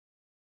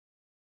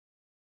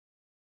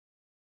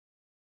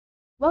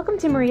Welcome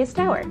to Maria's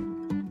Tower.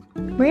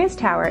 Maria's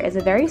Tower is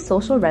a very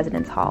social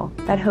residence hall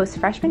that hosts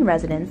freshman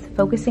residents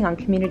focusing on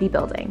community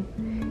building.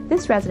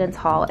 This residence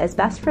hall is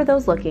best for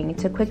those looking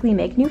to quickly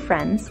make new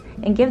friends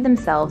and give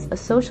themselves a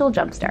social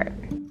jumpstart.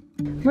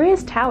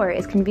 Maria's Tower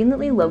is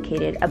conveniently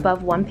located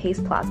above One Pace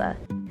Plaza,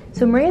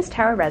 so Maria's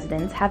Tower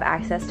residents have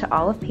access to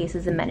all of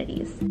Pace's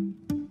amenities.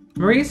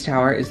 Maria's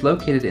Tower is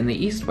located in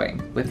the East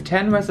Wing, with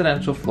 10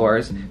 residential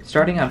floors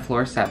starting on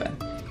floor 7.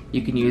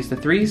 You can use the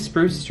 3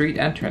 Spruce Street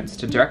entrance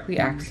to directly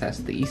access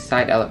the east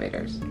side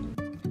elevators.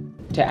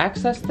 To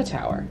access the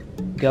tower,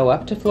 go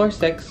up to floor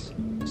 6,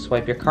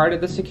 swipe your card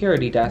at the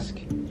security desk,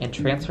 and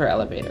transfer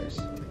elevators.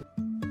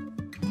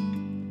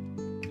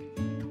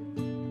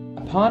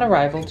 Upon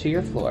arrival to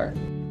your floor,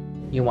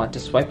 you want to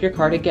swipe your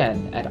card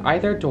again at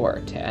either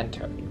door to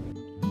enter.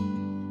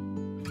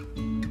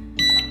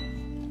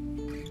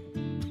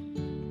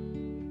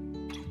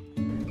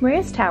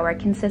 Maria's Tower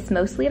consists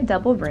mostly of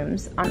double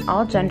rooms on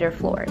all gender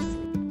floors.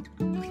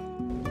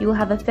 You will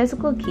have a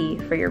physical key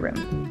for your room.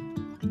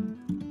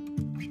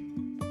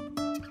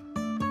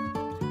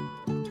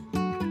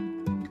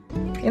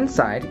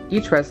 Inside,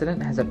 each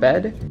resident has a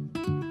bed,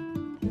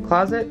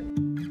 closet,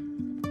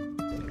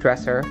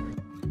 dresser,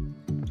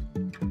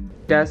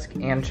 desk,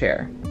 and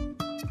chair.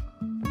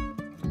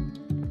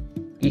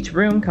 Each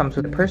room comes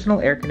with a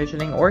personal air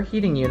conditioning or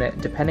heating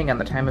unit depending on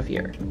the time of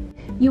year.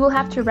 You will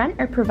have to rent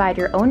or provide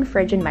your own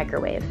fridge and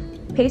microwave.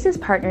 Pace is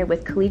partnered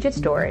with Collegiate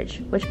Storage,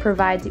 which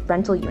provides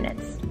rental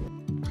units.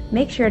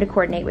 Make sure to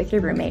coordinate with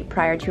your roommate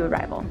prior to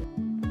arrival.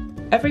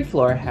 Every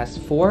floor has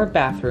 4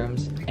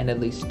 bathrooms and at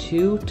least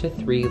 2 to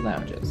 3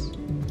 lounges.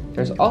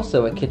 There's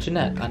also a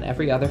kitchenette on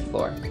every other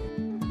floor.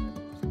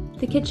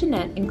 The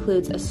kitchenette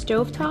includes a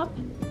stovetop,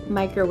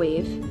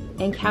 microwave,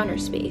 and counter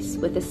space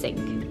with a sink.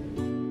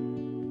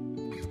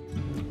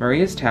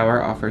 Maria's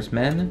Tower offers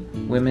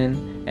men,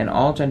 women, and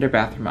all gender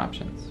bathroom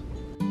options.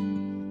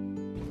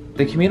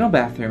 The communal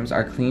bathrooms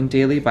are cleaned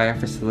daily by our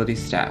facility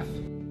staff.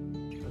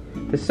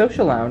 The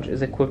social lounge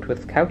is equipped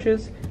with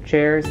couches,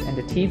 chairs, and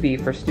a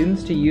TV for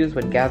students to use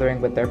when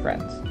gathering with their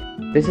friends.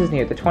 This is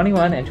near the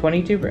 21 and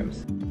 22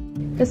 rooms.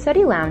 The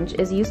study lounge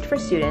is used for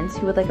students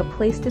who would like a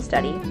place to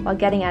study while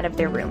getting out of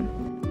their room.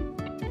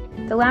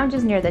 The lounge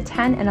is near the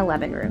 10 and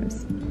 11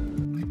 rooms.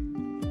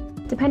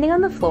 Depending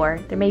on the floor,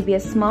 there may be a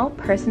small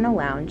personal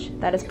lounge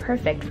that is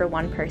perfect for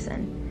one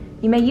person.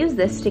 You may use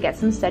this to get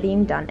some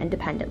studying done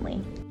independently.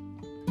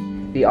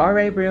 The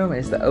RA room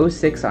is the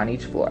 06 on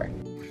each floor.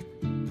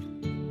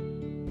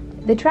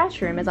 The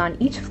trash room is on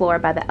each floor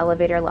by the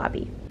elevator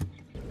lobby.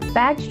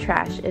 Bagged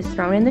trash is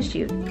thrown in the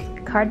chute,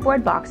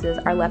 cardboard boxes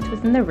are left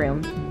within the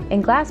room,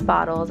 and glass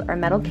bottles or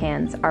metal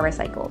cans are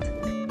recycled.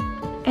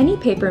 Any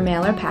paper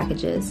mail or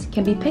packages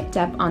can be picked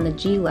up on the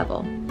G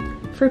level.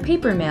 For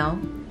paper mail,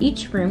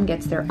 each room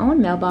gets their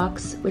own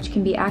mailbox, which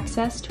can be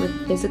accessed with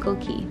a physical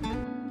key.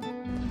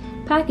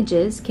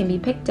 Packages can be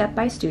picked up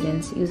by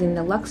students using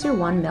the Luxor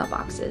One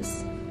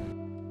mailboxes.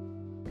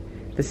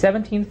 The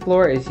 17th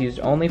floor is used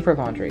only for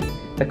laundry,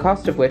 the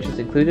cost of which is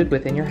included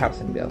within your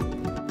housing bill.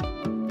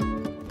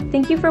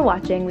 Thank you for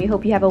watching. We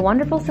hope you have a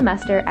wonderful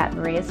semester at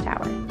Maria's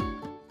Tower.